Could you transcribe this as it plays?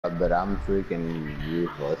But I'm freaking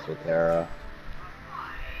ruthless with Terra.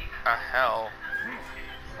 Hell.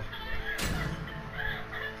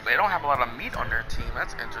 They don't have a lot of meat on their team.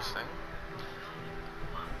 That's interesting.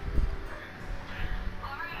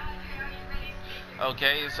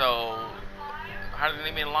 Okay, so how did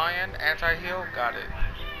they mean lion? Anti-heal? Got it.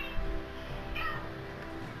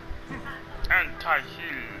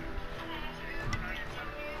 Anti-heal.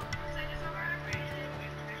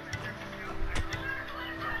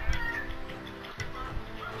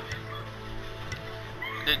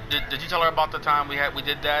 Did you tell her about the time we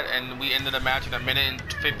did that and we ended the match in 1 minute and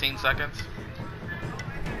 15 seconds?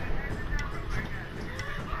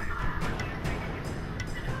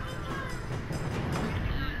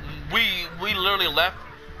 We literally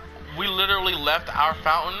left our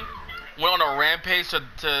fountain, went on a rampage to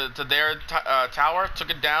their tower, took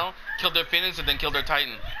it down, killed their Phoenix, and then killed their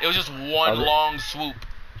Titan. It was just one long swoop.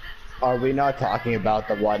 Are we not talking about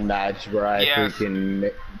the one match where I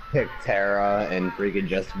freaking picked Terra and freaking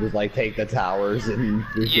just was like, take the towers and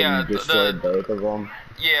freaking destroyed both of them?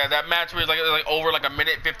 Yeah, that match was like over like 1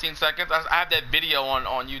 minute 15 seconds. I have that video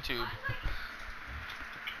on YouTube.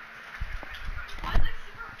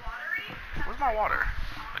 Where's my water?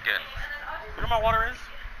 Again. You know where my water is?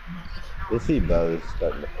 This Evo's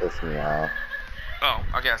starting to piss me off. Oh,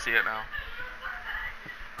 okay, I see it now.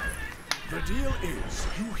 The deal is,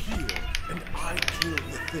 you heal, and I kill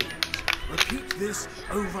the things. Repeat this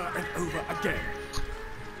over and over again.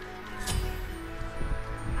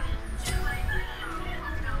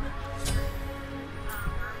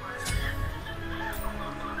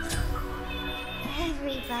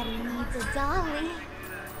 Everybody needs a dolly.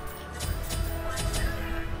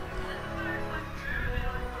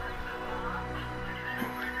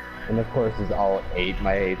 And of course, it's all 8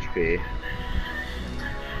 my HP.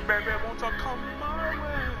 Baby, won't you come my way?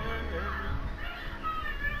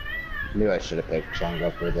 Knew I should have picked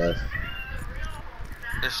Chunga for this.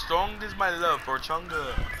 As strong as my love for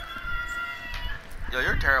Chunga. Yo,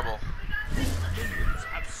 you're terrible.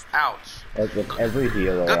 Ouch. Like with every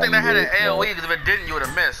healer. Good thing that had an AoE, because if it didn't, you would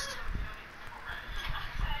have missed.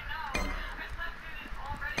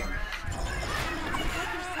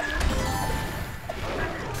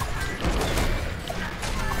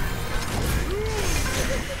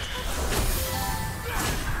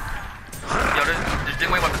 Yo, this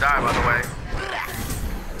Dingway about to die, by the way.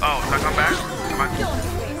 Oh, should I come back? Come on.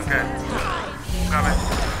 Okay. I'm coming.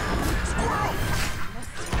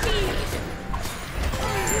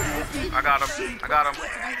 I got him. I got him.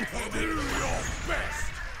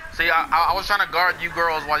 See, I was trying to guard you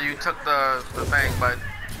girls while you took the thing, but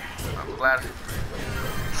I'm glad.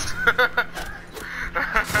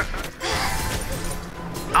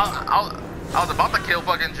 I was about to kill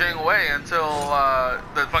fucking Jing Wei until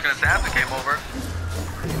the fucking assassin came over.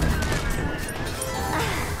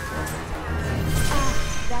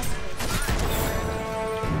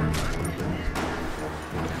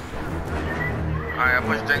 Alright, I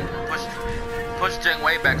push Jing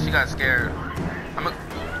Wei back. She got scared.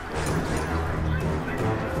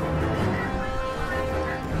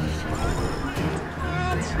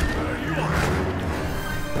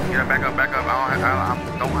 Yeah, back up. I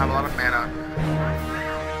don't have a lot of mana.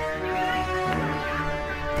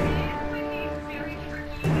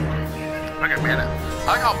 Okay, mana. I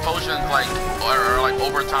like how potions are like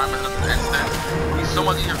over time and instant. It's so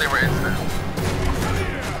much easier if they were instant.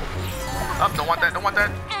 Oh, don't want that.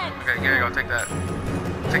 Okay, here you go, take that.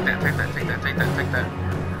 Take that.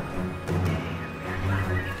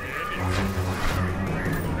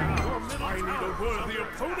 I need a worthy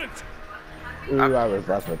opponent. Ooh, I was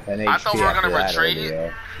left with 10 HP. I thought we were gonna retreat,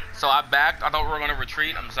 so I backed. I thought we were gonna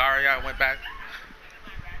retreat. I'm sorry, I went back.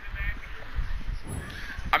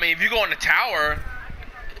 I mean, if you go in the tower,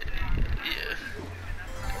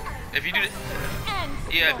 if you do,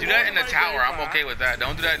 do that in the tower. I'm okay with that.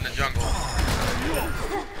 Don't do that in the jungle.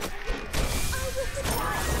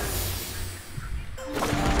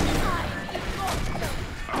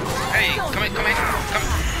 Hey, come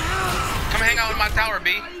hang out in my tower,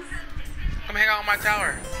 B. Come hang out in my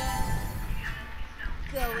tower.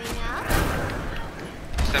 Going up.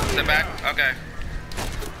 Step back. Okay.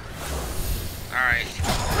 All right.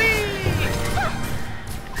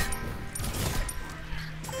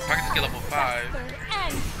 If I can just get level 5.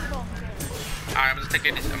 All right, I'm just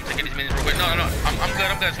taking these minions real quick. No. I'm good.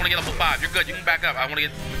 I just want to get level 5. You're good. You can back up. I want to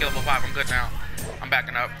get level 5. I'm good now. I'm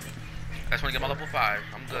backing up. I just want to get my level 5.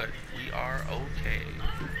 I'm good. We are okay.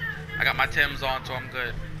 I got my Tims on, so I'm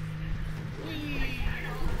good.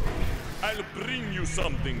 I'll bring you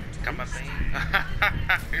something. Got my thing.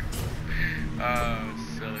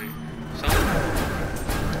 Silly. So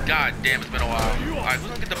God damn, it's been a while. Alright,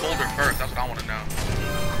 who's gonna get the boulder first? That's what I want to know.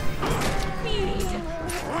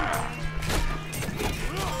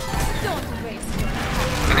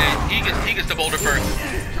 Okay, he gets the boulder first.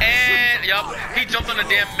 And, yup, he jumped on the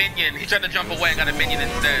damn minion. He tried to jump away and got a minion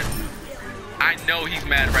instead. I know he's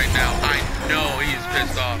mad right now. I know he's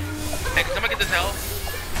pissed off. Hey, can somebody get this health?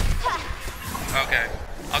 Okay.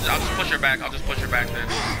 I'll just push her back. I'll just push her back then.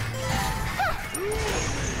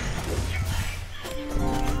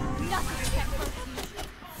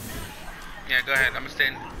 Yeah, go ahead. I'm gonna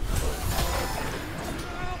stand.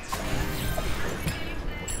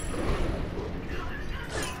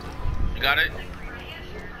 You got it?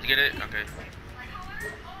 Did you get it? Okay.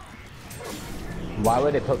 Why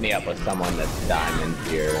would it put me up with someone that's diamond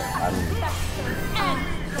here?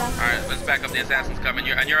 Alright, let's back up. The assassin's coming.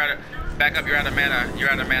 You're out of back up. You're out of mana.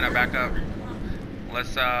 You're out of mana. Back up.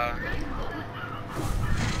 Let's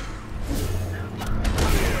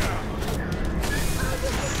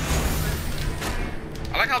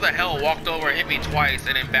I like how the hell walked over and hit me twice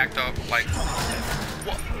and then backed up. Like,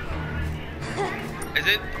 what? Is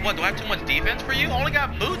it? What? Do I have too much defense for you? I only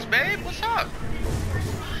got boots, babe. What's up?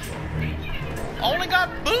 Only got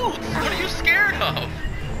boots. What are you scared of?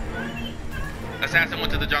 Assassin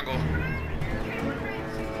went to the jungle.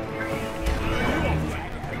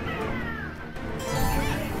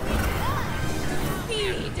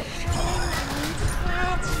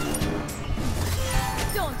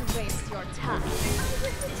 Don't waste your time.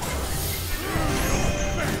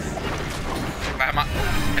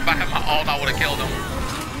 If I had my ult, I would have killed him.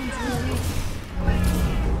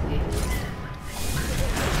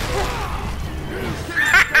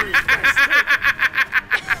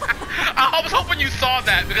 I was hoping you saw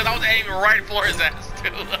that because I was aiming right for his ass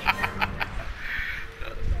too.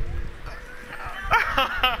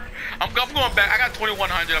 I'm going back. I got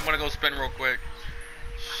 2100. I'm gonna go spin real quick.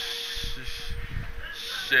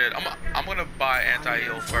 Shit, I'm gonna buy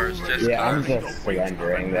anti-heal first. I'm just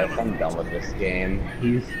surrendering this. I'm done with this game.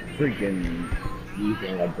 He's freaking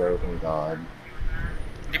using a broken god.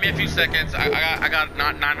 Give me a few seconds. I got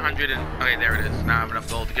not 900 and okay, there it is. Now I have enough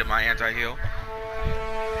gold to get my anti-heal. All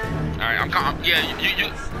right, yeah, you.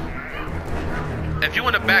 If you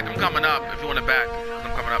want to back, I'm coming up. If you want to back,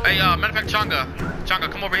 I'm coming up. Hey, matter of fact, Changa,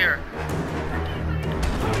 come over here.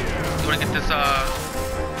 You want to get this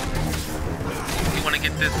You want to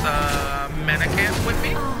get this mana camp with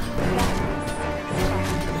me?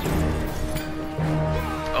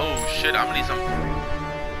 Oh shit! I'm gonna need some.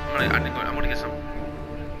 I'm gonna get some.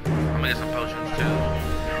 I'm gonna get some potions too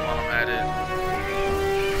while I'm at it.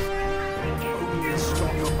 Only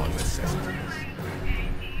stock up on necessities.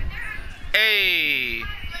 Hey.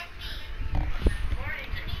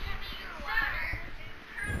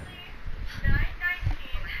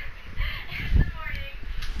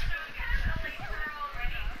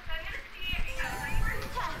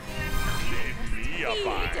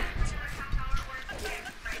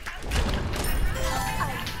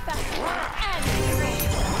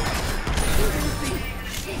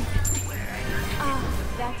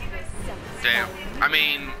 Damn. I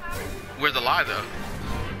mean, where's the lie though?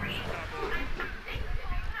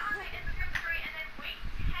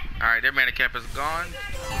 Alright, their mana camp is gone.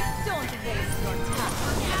 Don't waste your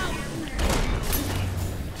time.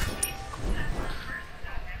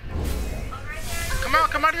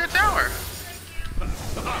 Come out of your tower.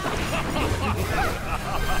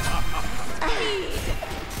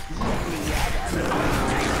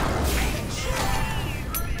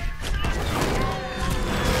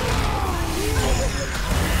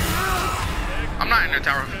 I'm not in their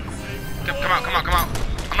tower. Come out.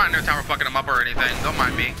 I'm not in their tower fucking them up or anything. Don't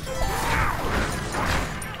mind me.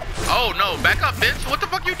 Oh no, back up, bitch. What the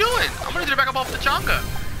fuck you doing? I'm gonna need you to back up off the Changa.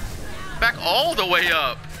 Back all the way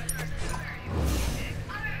up.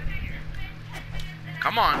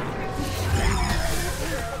 Come on.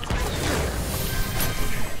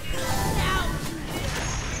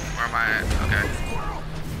 Where am I at? Okay.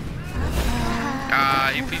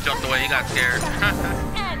 He jumped away. He got scared.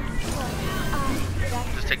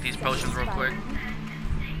 Just take these potions real quick.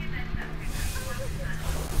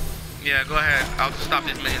 Yeah, go ahead. I'll just stop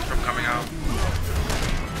these minions from coming out.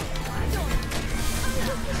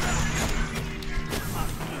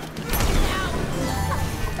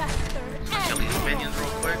 Kill these minions real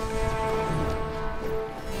quick.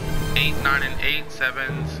 8, 9, and 8,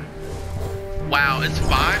 7s. Wow, it's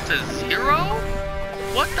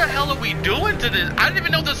 5-0? What the hell are we doing to this? I didn't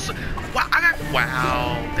even know this. Wow,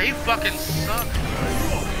 wow, they fucking suck.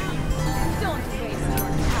 Don't waste your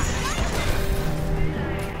time.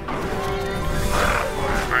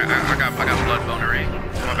 Alright, I got blood bonery.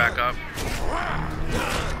 I'm gonna back up.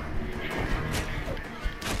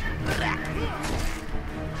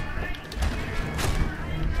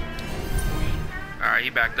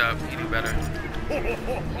 backed up. He knew better.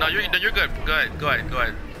 No, you're good. Go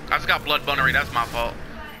ahead. I just got blood bonery. That's my fault.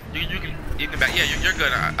 You can back. Yeah, you're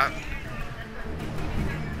good.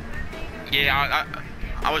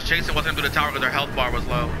 I was chasing what's gonna do the tower because her health bar was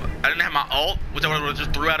low. I didn't have my ult, which I would have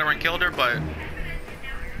just threw at her and killed her, but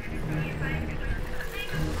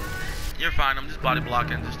you're fine. I'm just body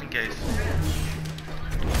blocking just in case.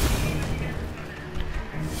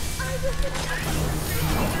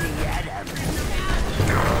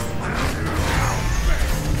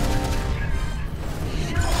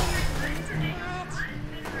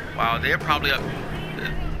 Wow, they are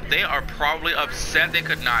probably upset they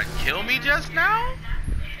could not kill me just now.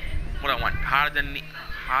 What I want? Hide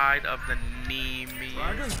of the knee me.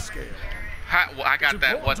 Well, I got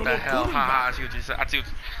that. What the hell? Haha, I see what you said. I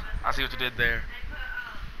see what you did there.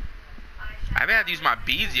 I haven't had to use my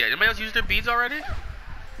beads yet. Anybody else use their beads already?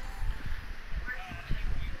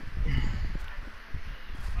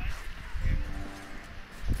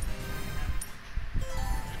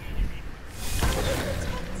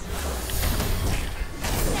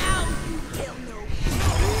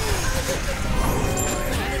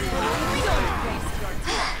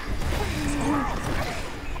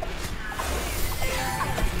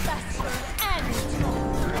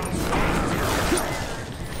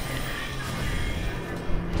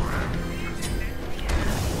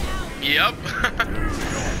 Yep.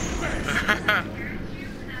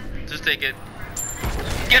 Just take it.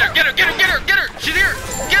 Get her! She's here!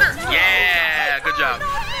 Get her! Yeah, good job.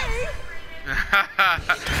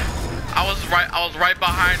 I was right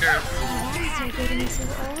behind her.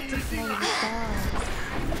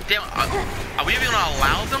 Damn, are we even gonna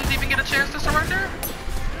allow them to even get a chance to surrender?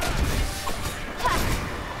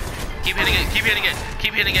 Keep hitting it.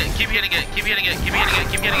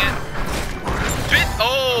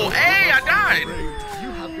 Oh, hey, I died. You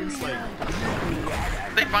have been slain.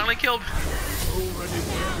 They finally killed.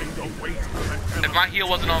 If my heal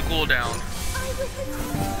wasn't on cooldown.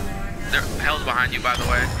 Hell's behind you, by the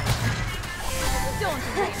way. Don't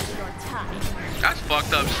waste your time. That's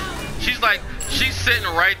fucked up. She's sitting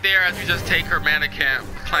right there as you just take her mana camp.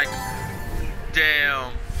 Like,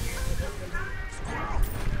 damn.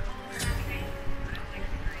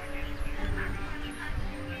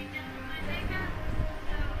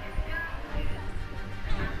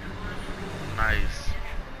 Nice.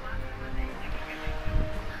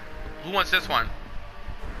 Who wants this one?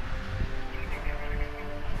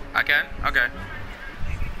 I can? Okay.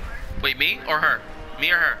 Wait, me or her?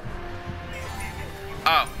 Me or her?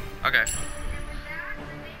 Oh, okay.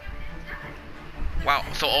 Wow,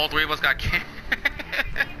 so all three of us got can.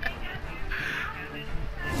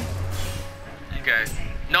 Okay.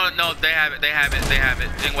 No, they have it.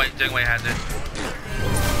 Jingwei has it.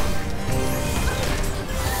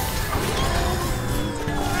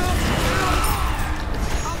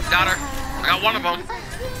 Got her. I got one of them.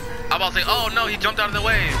 I'm about to say, oh no, he jumped out of the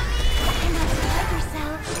way.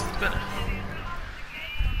 Good.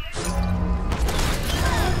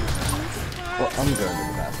 Well, I'm going to the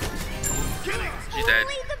bathroom. She's dead.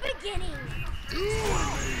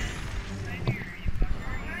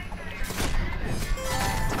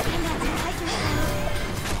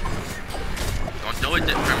 Don't do it,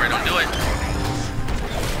 remember, don't do it.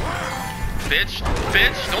 Bitch,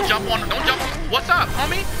 don't jump on. What's up,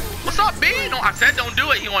 homie? What's up, B? No, I said don't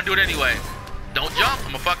do it. He won't do it anyway. Don't jump.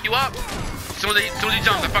 I'm gonna fuck you up. As soon as he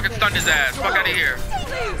jumps, I fucking stunned his ass. Fuck out of here.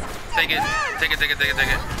 Take it. Ooh,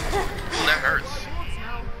 that hurts.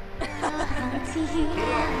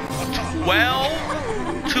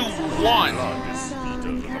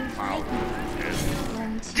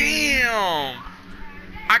 12-1. Damn.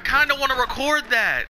 I kind of want to record that.